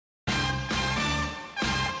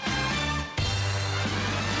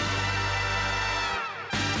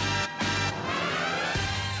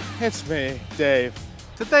it's me, Dave.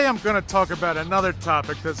 Today I'm going to talk about another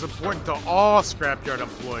topic that's important to all scrapyard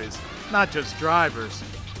employees, not just drivers,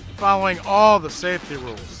 following all the safety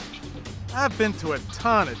rules. I've been to a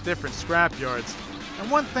ton of different scrapyards,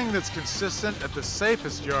 and one thing that's consistent at the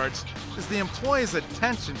safest yards is the employees'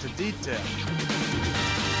 attention to detail.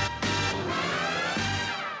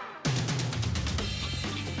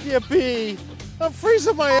 Yippee! I'm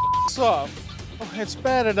freezing my ass off! Oh, it's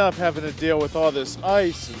bad enough having to deal with all this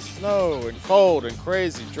ice and snow and cold and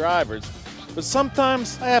crazy drivers, but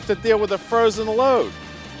sometimes I have to deal with a frozen load.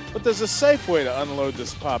 But there's a safe way to unload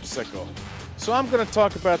this popsicle. So I'm going to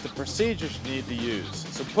talk about the procedures you need to use.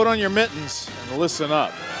 So put on your mittens and listen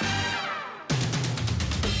up.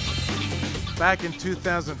 Back in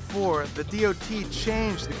 2004, the DOT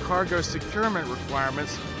changed the cargo securement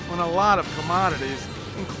requirements on a lot of commodities,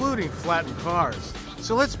 including flattened cars.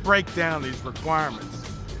 So let's break down these requirements.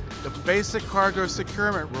 The basic cargo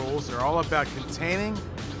securement rules are all about containing,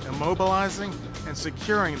 immobilizing, and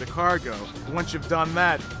securing the cargo. Once you've done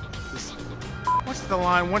that, what's the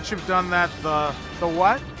line? Once you've done that, the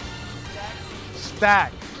what?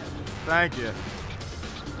 Stack. Thank you.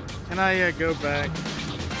 Can I go back?